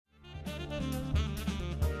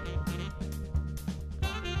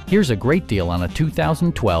Here's a great deal on a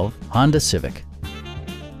 2012 Honda Civic.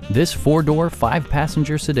 This four-door,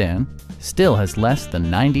 five-passenger sedan still has less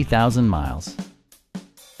than 90,000 miles.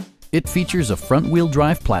 It features a front-wheel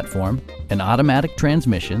drive platform, an automatic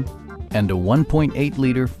transmission, and a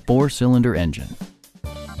 1.8-liter four-cylinder engine.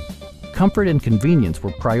 Comfort and convenience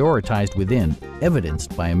were prioritized within,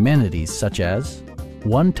 evidenced by amenities such as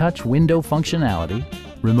one-touch window functionality,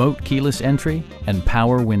 remote keyless entry, and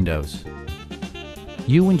power windows.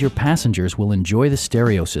 You and your passengers will enjoy the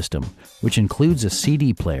stereo system, which includes a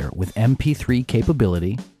CD player with MP3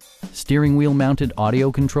 capability, steering wheel mounted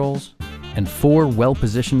audio controls, and four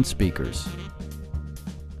well-positioned speakers.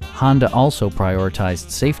 Honda also prioritized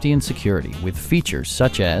safety and security with features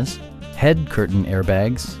such as head curtain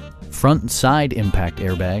airbags, front and side impact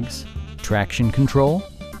airbags, traction control,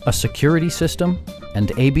 a security system,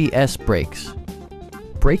 and ABS brakes.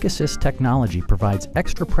 Brake Assist technology provides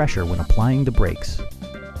extra pressure when applying the brakes.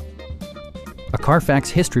 A Carfax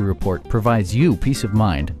history report provides you peace of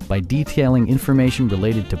mind by detailing information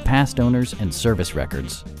related to past owners and service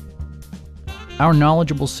records. Our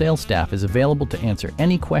knowledgeable sales staff is available to answer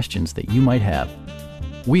any questions that you might have.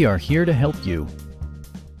 We are here to help you.